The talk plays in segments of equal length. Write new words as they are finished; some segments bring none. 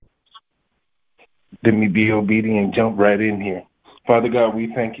Let me be obedient and jump right in here. Father God,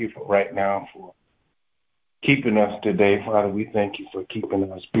 we thank you for right now for keeping us today. Father, we thank you for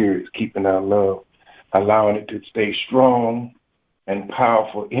keeping our spirits, keeping our love, allowing it to stay strong and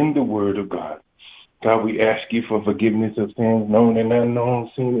powerful in the word of God. God, we ask you for forgiveness of sins, known and unknown,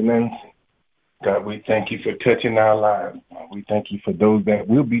 seen and unseen. God, we thank you for touching our lives. We thank you for those that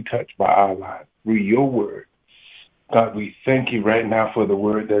will be touched by our lives through your word. God, we thank you right now for the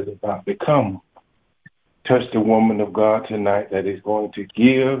word that's about to come. Touch the woman of God tonight that is going to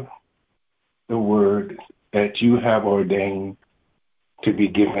give the word that you have ordained to be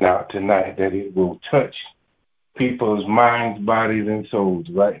given out tonight, that it will touch people's minds, bodies, and souls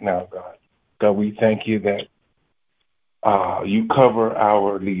right now, God. God, we thank you that you cover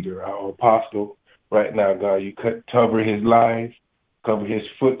our leader, our apostle right now, God. You cover his life, cover his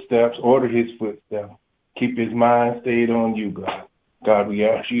footsteps, order his footsteps. Keep his mind stayed on you, God. God, we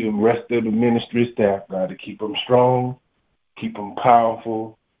ask you and rest of the ministry staff, God, to keep them strong, keep them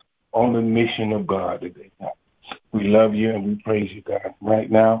powerful on the mission of God today, God. We love you and we praise you, God. Right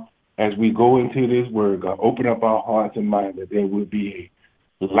now, as we go into this word, God, open up our hearts and minds that there will be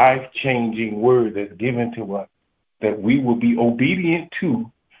a life-changing word that's given to us, that we will be obedient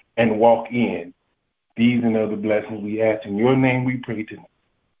to and walk in. These and other blessings we ask in your name we pray tonight.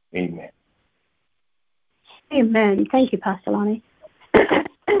 Amen. Amen. Thank you, Pastor Lonnie.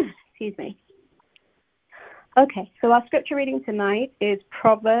 Excuse me. Okay, so our scripture reading tonight is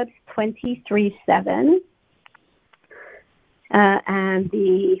Proverbs 23:7. And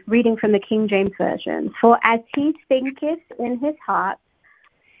the reading from the King James Version. For as he thinketh in his heart,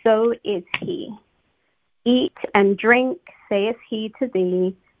 so is he. Eat and drink, saith he to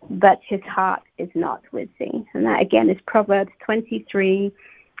thee, but his heart is not with thee. And that again is Proverbs 23,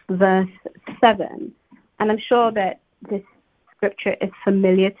 verse 7. And I'm sure that this scripture is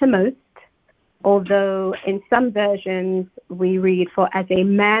familiar to most, although in some versions we read, for as a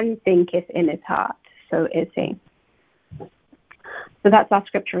man thinketh in his heart, so is he. So that's our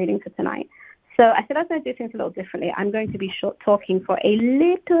scripture reading for tonight. So I said I was going to do things a little differently. I'm going to be talking for a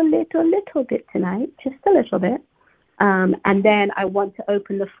little bit tonight, just a little bit. And then I want to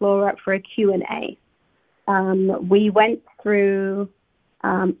open the floor up for a Q&A. We went through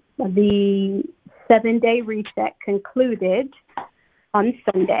the 7-day reset concluded on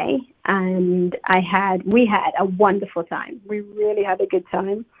Sunday, and we had a wonderful time. We really had a good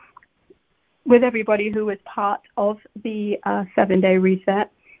time with everybody who was part of the 7-day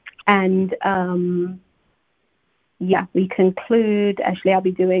reset. And we conclude, actually I'll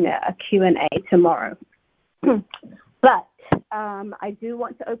be doing a Q&A tomorrow. But I do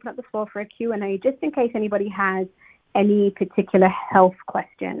want to open up the floor for a Q&A just in case anybody has any particular health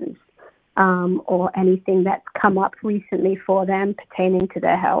questions or anything that's come up recently for them pertaining to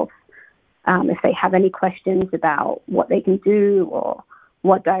their health. If they have any questions about what they can do or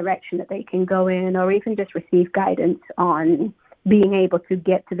what direction that they can go in, or even just receive guidance on being able to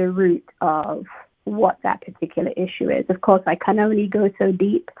get to the root of what that particular issue is. Of course, I can only go so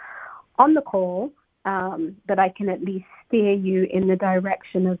deep on the call, but I can at least steer you in the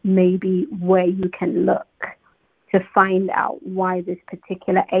direction of maybe where you can look to find out why this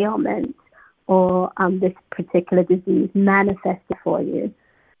particular ailment or this particular disease manifested for you.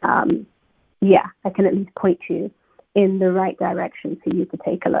 I can at least point you in the right direction for you to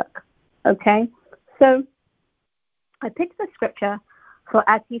take a look. Okay? So I picked the scripture for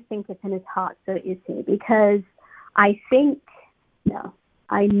as he thinketh in his heart, so is he, because I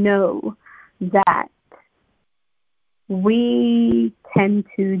know that we tend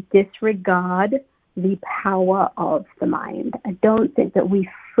to disregard the power of the mind. I don't think that we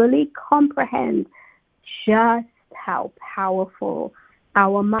fully comprehend just how powerful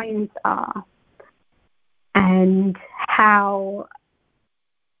our minds are and how,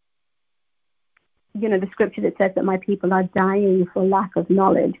 the scripture that says that my people are dying for lack of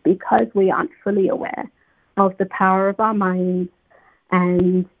knowledge, because we aren't fully aware of the power of our minds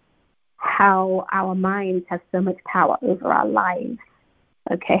and how our minds have so much power over our lives.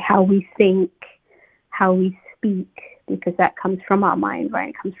 Okay, how we think, how we speak, because that comes from our mind, right?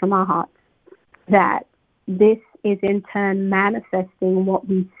 It comes from our hearts. That this is in turn manifesting what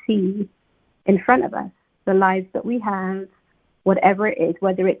we see in front of us, the lives that we have, whatever it is,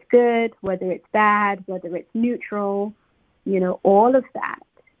 whether it's good, whether it's bad, whether it's neutral, all of that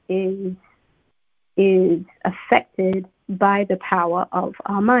is affected by the power of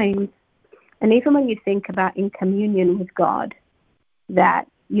our minds. And even when you think about in communion with God, that,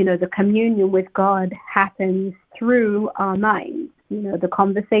 the communion with God happens through our minds, the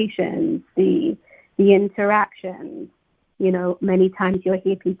conversations, the interactions, Many times you'll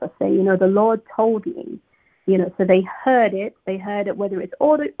hear people say, the Lord told me, so they heard it, whether it's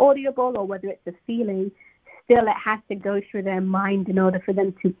audible or whether it's a feeling, still it has to go through their mind in order for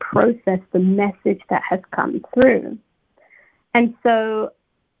them to process the message that has come through. And so,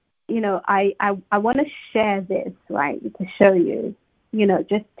 I want to share this, right, to show you,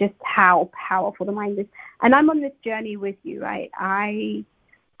 just how powerful the mind is. And I'm on this journey with you, right? I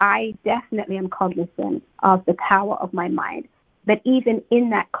definitely am cognizant of the power of my mind. But even in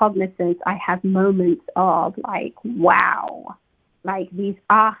that cognizance, I have moments of like, wow, like these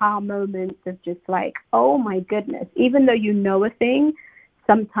aha moments of just like, oh my goodness. Even though you know a thing,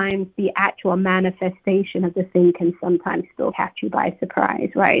 sometimes the actual manifestation of the thing can sometimes still catch you by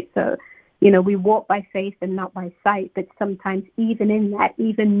surprise, right? So, we walk by faith and not by sight, but sometimes even in that,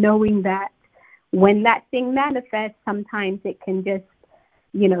 even knowing that when that thing manifests, sometimes it can just,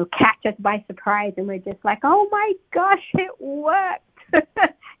 catch us by surprise, and we're just like, oh my gosh, it worked.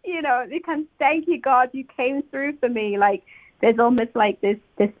 Because thank you, God, you came through for me. Like there's almost like this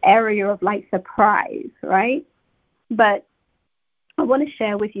area of like surprise, right? But I want to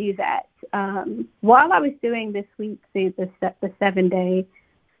share with you that while I was doing this week the 7-day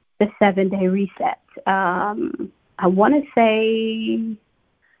reset, I want to say,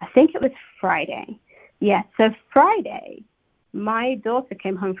 I think it was Friday. Yeah, so Friday, my daughter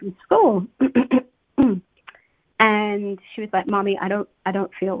came home from school, and she was like, "Mommy, I don't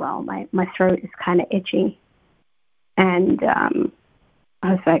feel well. My throat is kind of itchy." And I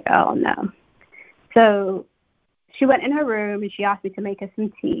was like, "Oh no." So she went in her room and she asked me to make her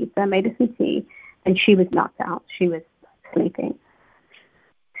some tea. So I made her some tea, and she was knocked out. She was sleeping.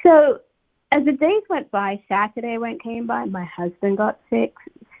 So as the days went by, Saturday came by, my husband got sick.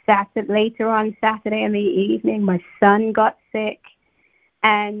 Later on Saturday in the evening, my son got sick.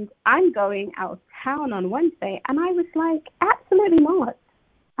 And I'm going out of town on Wednesday. And I was like, absolutely not.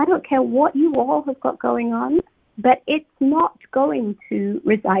 I don't care what you all have got going on, but it's not going to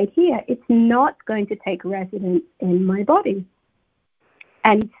reside here. It's not going to take residence in my body.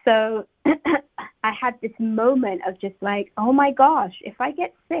 And so I had this moment of just like, oh my gosh, if I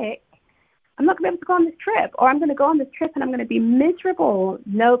get sick, I'm not going to be able to go on this trip, or I'm going to go on this trip and I'm going to be miserable.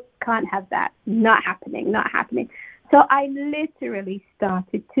 Nope, can't have that. Not happening. So I literally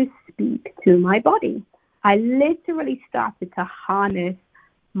started to speak to my body. I literally started to harness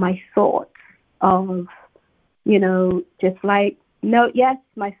my thoughts of, just like, no, yes,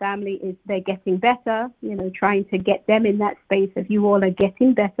 my family they're getting better, trying to get them in that space of you all are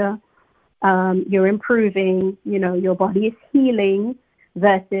getting better. You're improving, your body is healing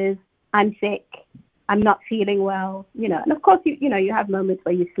versus I'm sick, I'm not feeling well, and of course, you have moments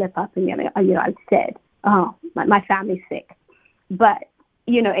where you slip up and, I've said, oh, my family's sick. But,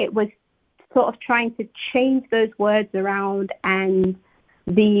 it was sort of trying to change those words around and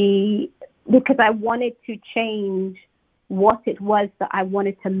because I wanted to change what it was that I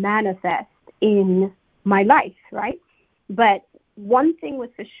wanted to manifest in my life, right? But one thing was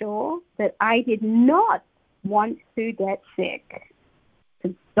for sure, that I did not want to get sick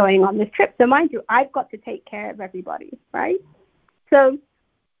going on this trip. So mind you, I've got to take care of everybody, right? So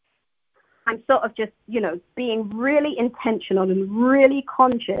I'm sort of just, being really intentional and really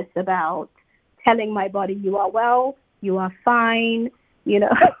conscious about telling my body, you are well, you are fine, you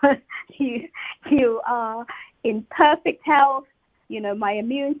are in perfect health, my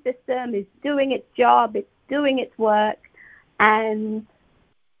immune system is doing its job, it's doing its work. And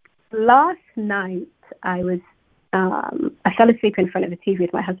last night I fell asleep in front of the TV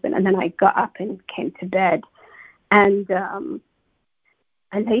with my husband, and then I got up and came to bed. And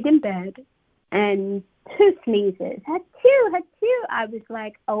I laid in bed, and 2 sneezes. Had two. I was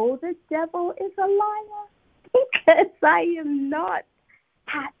like, oh, the devil is a liar, because I am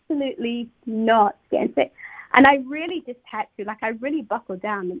absolutely not getting sick. And I really just had to, I really buckled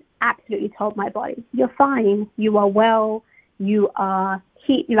down and absolutely told my body, you're fine, you are well, you are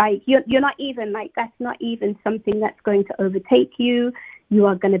you're not even that's not even something that's going to overtake you. You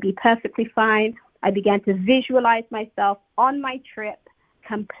are going to be perfectly fine. I began to visualize myself on my trip,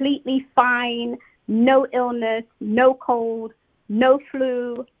 completely fine, no illness, no cold, no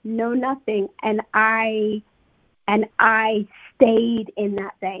flu, no nothing. And I stayed in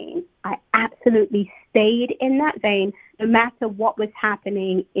that vein. I absolutely stayed in that vein, no matter what was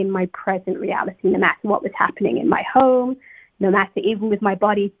happening in my present reality, no matter what was happening in my home, no matter even with my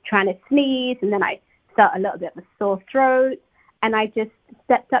body trying to sneeze, and then I felt a little bit of a sore throat, and I just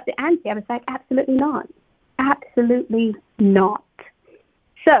stepped up the ante. I was like, absolutely not. Absolutely not.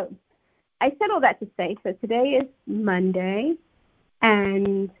 So I said all that to say, so today is Monday,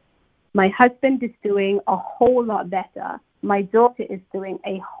 and my husband is doing a whole lot better My daughter is doing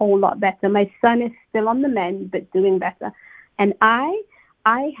a whole lot better. My son is still on the mend, but doing better. And I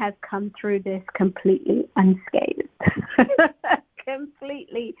have come through this completely unscathed.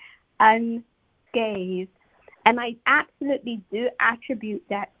 Completely unscathed. And I absolutely do attribute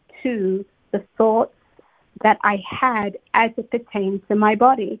that to the thoughts that I had as it pertains to my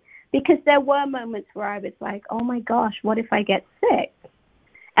body. Because there were moments where I was like, oh my gosh, what if I get sick?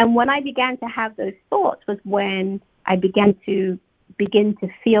 And when I began to have those thoughts was when I began to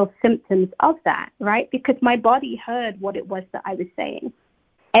feel symptoms of that, right? Because my body heard what it was that I was saying.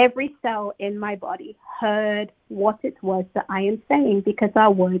 Every cell in my body heard what it was that I am saying, because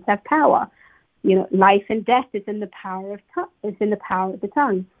our words have power. You know, life and death is in the power of the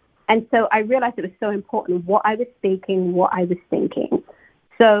tongue. And so I realized it was so important what I was speaking, what I was thinking.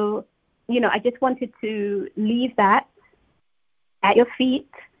 So, you know, I just wanted to leave that at your feet,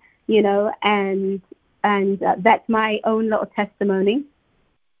 you know, and that's my own little testimony,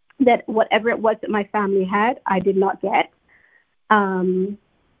 that whatever it was that my family had, I did not get.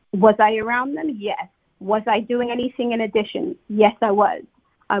 Was I around them? Yes. Was I doing anything in addition? Yes, I was.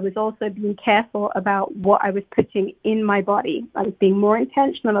 I was also being careful about what I was putting in my body. I was being more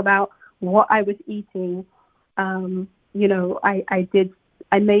intentional about what I was eating. You know,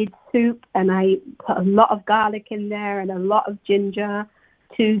 I made soup, and I put a lot of garlic in there and a lot of ginger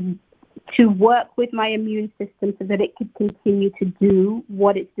to work with my immune system so that it could continue to do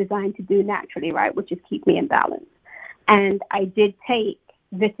what it's designed to do naturally, right, which is keep me in balance. And I did take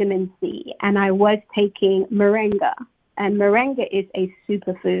vitamin C, and I was taking moringa. And moringa is a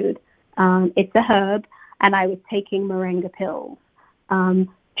superfood. It's a herb, and I was taking moringa pills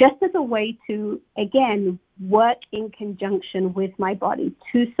just as a way to, again, work in conjunction with my body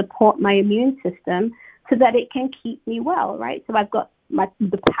to support my immune system so that it can keep me well, right? So I've got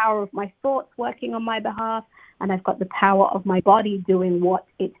the power of my thoughts working on my behalf, and I've got the power of my body doing what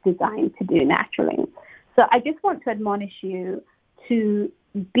it's designed to do naturally. So I just want to admonish you to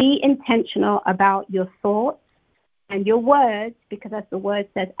be intentional about your thoughts and your words, because as the word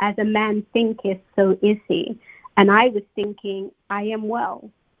says, as a man thinketh, so is he. And I was thinking, I am well.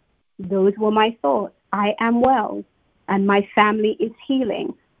 Those were my thoughts. I am well, and my family is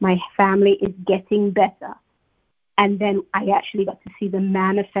healing. My family is getting better. And then I actually got to see the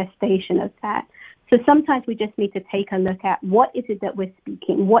manifestation of that. So sometimes we just need to take a look at what is it that we're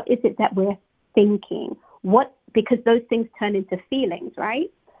speaking? What is it that we're thinking? Because those things turn into feelings,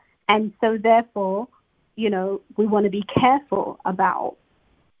 right? And so therefore, you know, we want to be careful about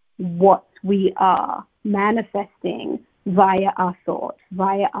what we are manifesting via our thoughts,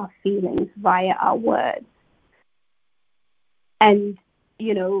 via our feelings, via our words. And,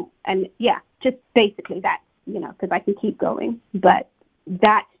 you know, and yeah, just basically that, you know, because I can keep going, but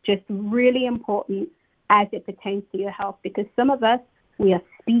that's just really important as it pertains to your health, because some of us, we are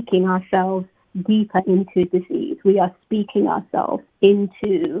speaking ourselves deeper into disease. We are speaking ourselves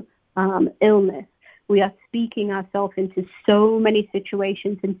into illness. We are speaking ourselves into so many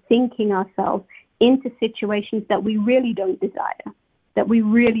situations and thinking ourselves into situations that we really don't desire, that we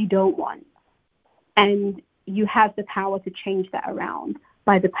really don't want. And you have the power to change that around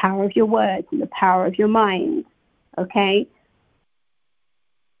by the power of your words and the power of your mind. Okay?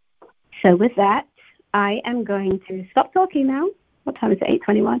 So with that, I am going to stop talking now. What time is it?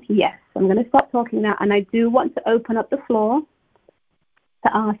 8:21? Yes, I'm going to stop talking now. And I do want to open up the floor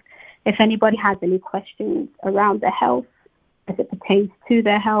to ask if anybody has any questions around their health as it pertains to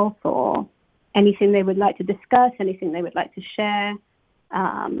their health, or anything they would like to discuss, anything they would like to share.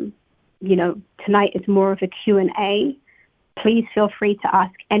 You know, tonight is more of a Q&A. Please feel free to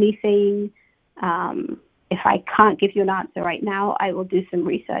ask anything. If I can't give you an answer right now, I will do some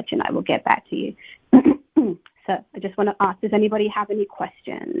research and I will get back to you. So I just want to ask, does anybody have any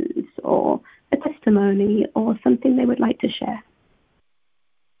questions or a testimony or something they would like to share?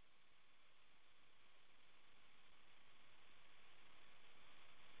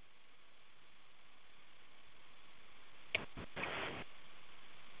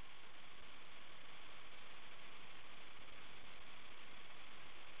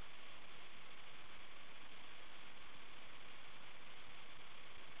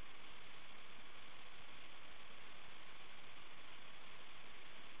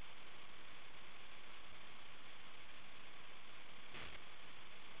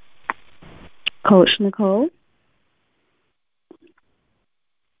 Coach Nicole?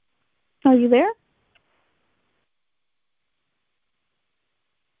 Are you there?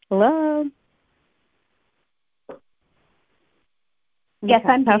 Hello? Yes,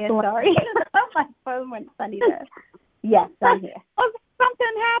 I'm here. Sorry. My phone went funny there. Yes, I'm here. Oh, something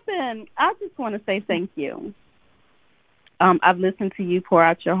happened. I just want to say thank you. I've listened to you pour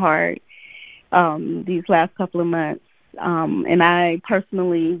out your heart these last couple of months. And I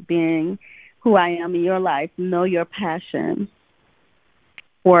personally, being who I am in your life, know your passion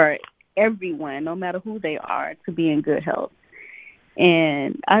for everyone, no matter who they are, to be in good health.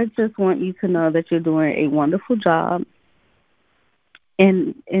 And I just want you to know that you're doing a wonderful job,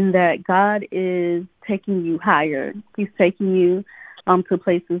 and that God is taking you higher. He's taking you to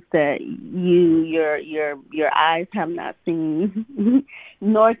places that your eyes have not seen,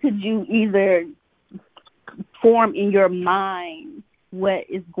 nor could you either form in your mind what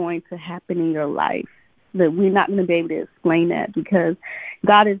is going to happen in your life. That we're not going to be able to explain that, because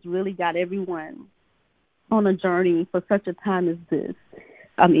God has really got everyone on a journey for such a time as this.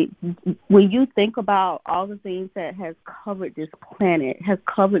 I mean, when you think about all the things that has covered this planet, has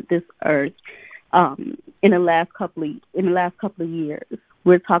covered this earth, in the last couple of years,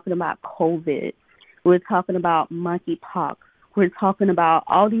 we're talking about COVID, we're talking about monkeypox, we're talking about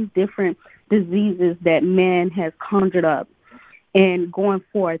all these different diseases that man has conjured up and going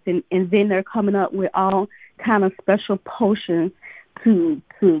forth, and then they're coming up with all kind of special potions to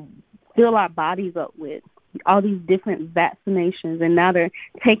fill our bodies up with all these different vaccinations, and now they're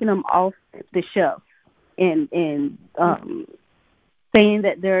taking them off the shelf and saying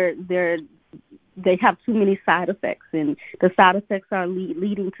that they have too many side effects, and the side effects are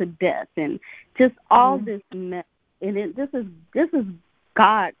leading to death, and just all this mess. And this is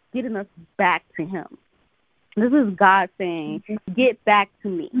God getting us back to Him. This is God saying, "Get back to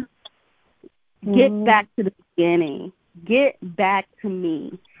me. Get back to the beginning. Get back to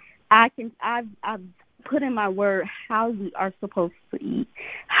me." I've put in my word how we are supposed to eat,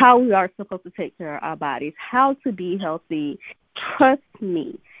 how we are supposed to take care of our bodies, how to be healthy. Trust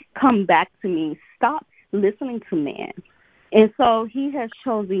me. Come back to me. Stop listening to man. And so He has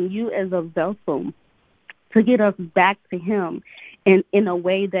chosen you as a vessel to get us back to Him in a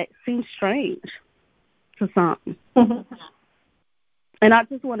way that seems strange to some. And I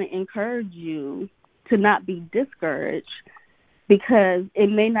just want to encourage you to not be discouraged, because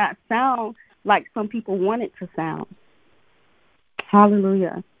it may not sound like some people want it to sound.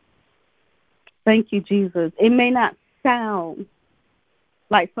 Hallelujah. Thank you, Jesus. It may not sound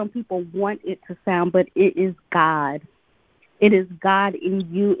like some people want it to sound, but it is God. It is God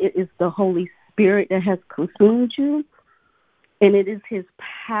in you. It is the Holy Spirit that has consumed you, and it is His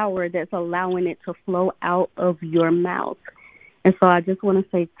power that's allowing it to flow out of your mouth. And so I just want to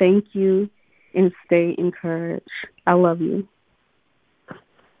say thank you and stay encouraged. I love you.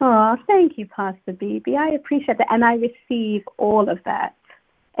 Oh, thank you, Pastor Bibi. I appreciate that, and I receive all of that,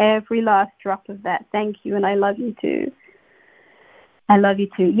 every last drop of that. Thank you, and I love you too. I love you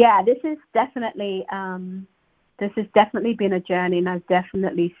too. Yeah, this is definitely been a journey, and I've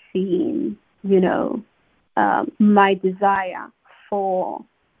definitely seen, my desire for,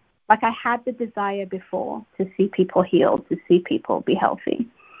 like, I had the desire before to see people healed, to see people be healthy,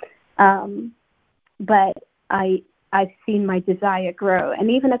 but I've seen my desire grow. And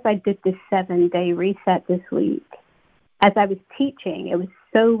even as I did this 7-day reset this week, as I was teaching, it was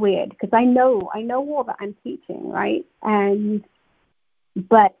so weird, because I know all that I'm teaching, right?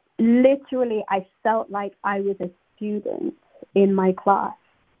 But literally I felt like I was a student in my class,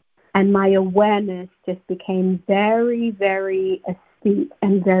 and my awareness just became very, very astute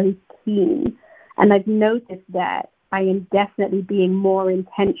and very keen. And I've noticed that I am definitely being more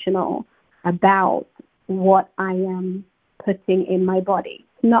intentional about what I am putting in my body.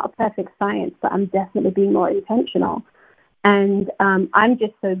 It's not a perfect science, but I'm definitely being more intentional. And I'm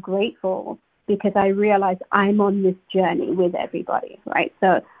just so grateful, because I realize I'm on this journey with everybody, right?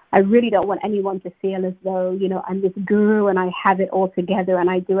 So I really don't want anyone to feel as though, I'm this guru and I have it all together and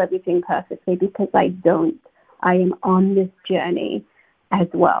I do everything perfectly, because I don't. I am on this journey as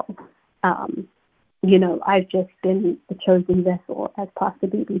well. I've just been the chosen vessel, as Pastor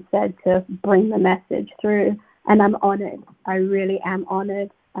Bibi said, to bring the message through, and I'm honored. I really am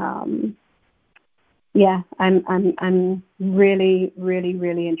honored. I'm really, really,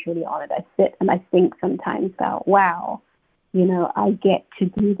 really and truly honored. I sit and I think sometimes about, wow, I get to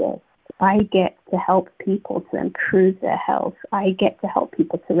do this. I get to help people to improve their health. I get to help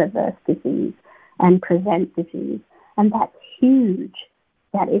people to reverse disease and prevent disease. And that's huge.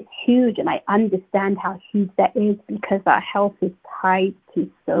 That is huge. And I understand how huge that is, because our health is tied to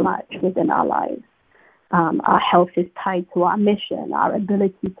so much within our lives. Our health is tied to our mission, our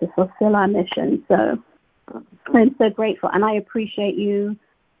ability to fulfill our mission. So I'm so grateful. And I appreciate you.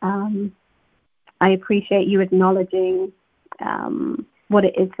 I appreciate you acknowledging what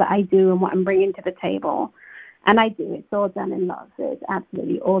it is that I do and what I'm bringing to the table. And I do. It's all done in love. It's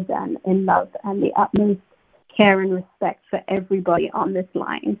absolutely all done in love and the utmost care and respect for everybody on this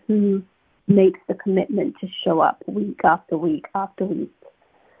line who makes the commitment to show up week after week after week.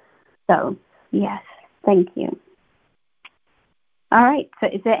 So, yes, thank you. All right, so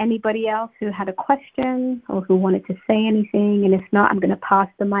is there anybody else who had a question or who wanted to say anything? And if not, I'm going to pass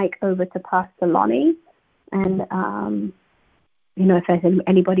the mic over to Pastor Lonnie. And, if there's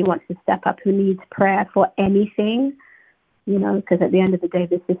anybody wants to step up who needs prayer for anything, because at the end of the day,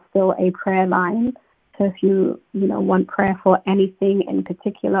 this is still a prayer line. So if you want prayer for anything in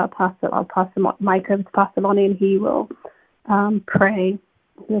particular, I'll pass the mic over to Pastor Lonnie, and he will pray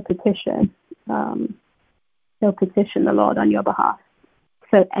your petition. He'll petition the Lord on your behalf.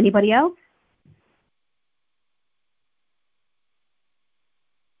 So anybody else?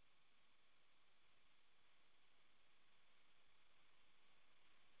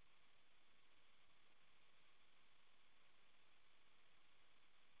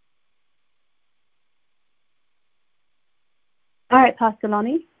 All right, Pastor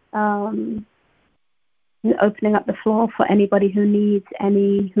Lonnie. Opening up the floor for anybody who needs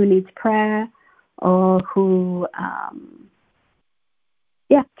prayer, or who,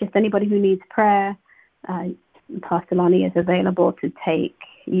 just anybody who needs prayer. Pastor Lonnie is available to take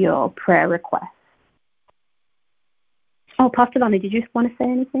your prayer request. Oh, Pastor Lonnie, did you want to say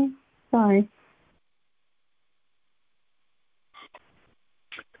anything? Sorry.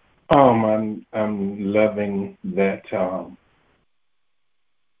 I'm loving that.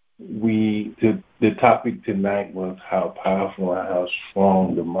 The topic tonight was how powerful and how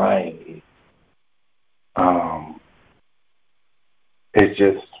strong the mind is. It's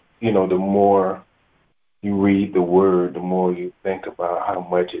just, the more you read the word, the more you think about how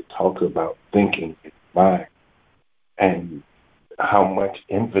much it talks about thinking in mind, and how much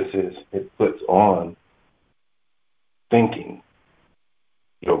emphasis it puts on thinking.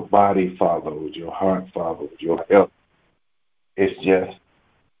 Your body follows, your heart follows, your health. It's just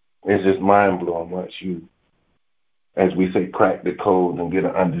mind-blowing once you, as we say, crack the code and get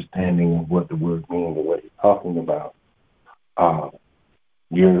an understanding of what the word means and what it's talking about.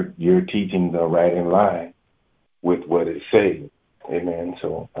 Your teachings are right in line with what it says. Amen.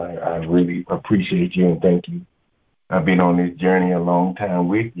 So I really appreciate you and thank you. I've been on this journey a long time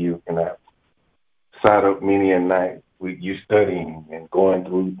with you, and I've sat up many a night with you studying and going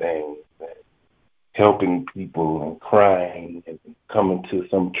through things and helping people and crying and coming to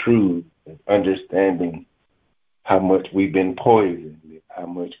some truth and understanding how much we've been poisoned, how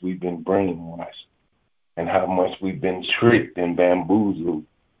much we've been brainwashed, and how much we've been tricked and bamboozled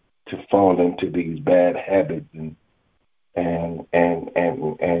to fall into these bad habits and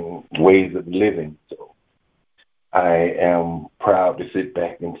ways of living. So I am proud to sit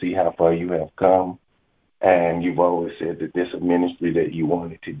back and see how far you have come. And you've always said that this is a ministry that you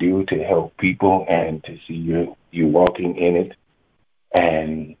wanted to do to help people, and to see you walking in it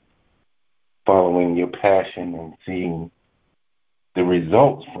and following your passion and seeing the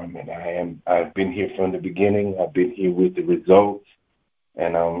results from it. I've been here from the beginning. I've been here with the results,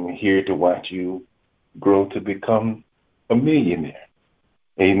 and I'm here to watch you grow to become a millionaire.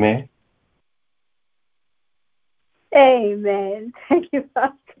 Amen. Amen. Thank you,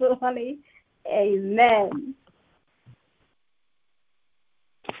 Pastor Lonnie. Amen.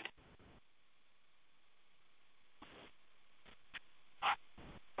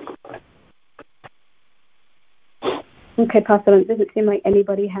 Okay, Pastor, it doesn't seem like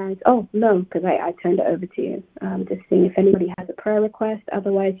anybody has. Oh, no, because I turned it over to you. Just seeing if anybody has a prayer request.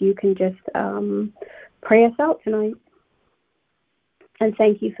 Otherwise, you can just pray us out tonight. And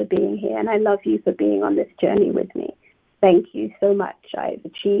thank you for being here. And I love you for being on this journey with me. Thank you so much. I've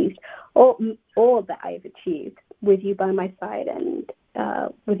achieved all that I've achieved with you by my side, and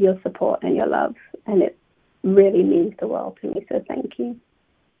with your support and your love. And it really means the world to me. So thank you.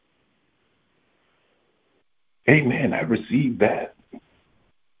 Amen. I received that.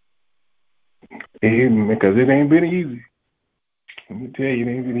 Amen. Because it ain't been easy. Let me tell you,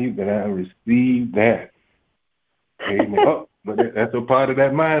 it ain't been easy, but I received that. Amen. Oh, but that's a part of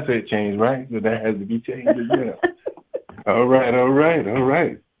that mindset change, right? So that has to be changed as well. All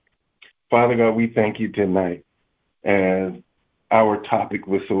right. Father God, we thank you tonight, as our topic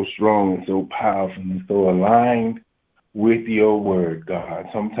was so strong and so powerful and so aligned with your word, God.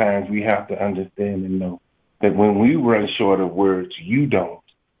 Sometimes we have to understand and know that when we run short of words, you don't.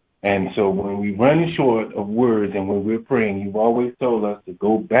 And so when we run short of words and when we're praying, you've always told us to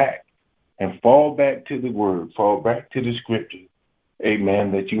go back and fall back to the word, fall back to the scripture,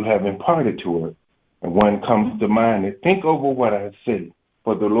 amen, that you have imparted to us. And one comes to mind, and think over what I say,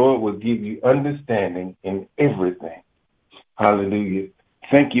 for the Lord will give you understanding in everything. Hallelujah.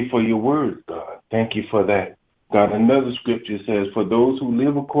 Thank you for your word, God. Thank you for that God, another scripture says, for those who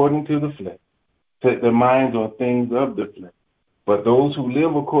live according to the flesh, set their minds on things of the flesh. But those who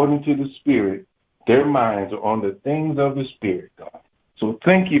live according to the Spirit, their minds are on the things of the Spirit, God. So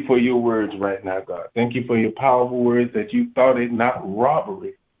thank you for your words right now, God. Thank you for your powerful words that you thought it not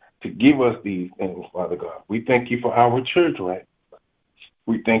robbery to give us these things, Father God. We thank you for our church right now.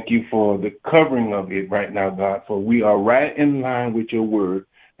 We thank you for the covering of it right now, God, for we are right in line with your word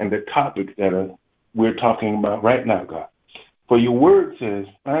and the topics that we're talking about right now, God. For your word says,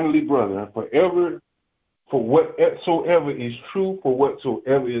 finally, brother, for whatsoever is true, for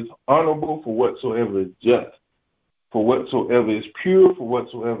whatsoever is honorable, for whatsoever is just, for whatsoever is pure, for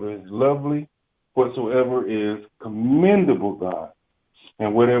whatsoever is lovely, whatsoever is commendable, God,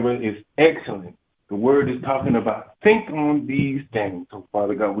 and whatever is excellent. The word is talking about think on these things. So,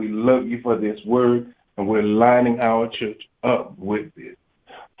 Father God, we love you for this word, and we're lining our church up with this.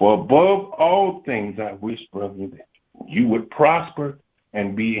 For above all things, I wish, brother, that you would prosper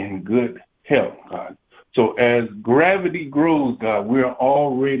and be in good health, God. So as gravity grows, God, we're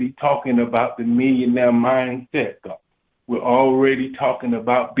already talking about the millionaire mindset, God. We're already talking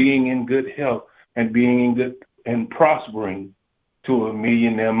about being in good health and being in good and prospering to a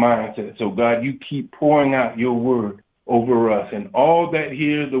millionaire mindset. So, God, you keep pouring out your word over us and all that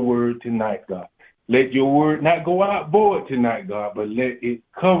hear the word tonight, God. Let your word not go out void tonight, God, but let it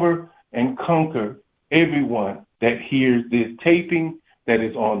cover and conquer everyone that hears this taping, that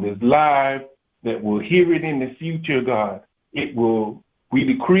is on this live, that will hear it in the future, God. We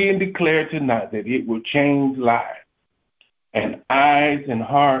decree and declare tonight that it will change lives. And eyes and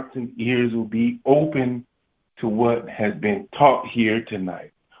hearts and ears will be open to what has been taught here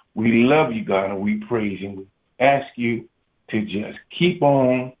tonight. We love you, God, and we praise you. We ask you to just keep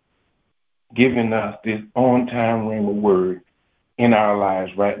on giving us this on-time rhema word in our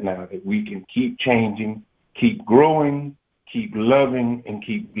lives right now, that we can keep changing, keep growing, keep loving, and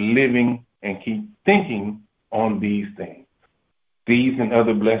keep living, and keep thinking on these things. These and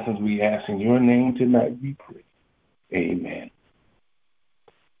other blessings we ask in your name tonight, we pray. Amen.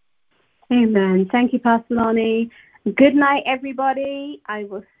 Amen. Thank you, Pastor Lonnie. Good night, everybody. We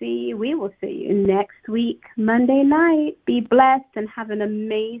will see you next week, Monday night. Be blessed and have an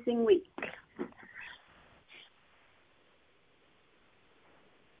amazing week.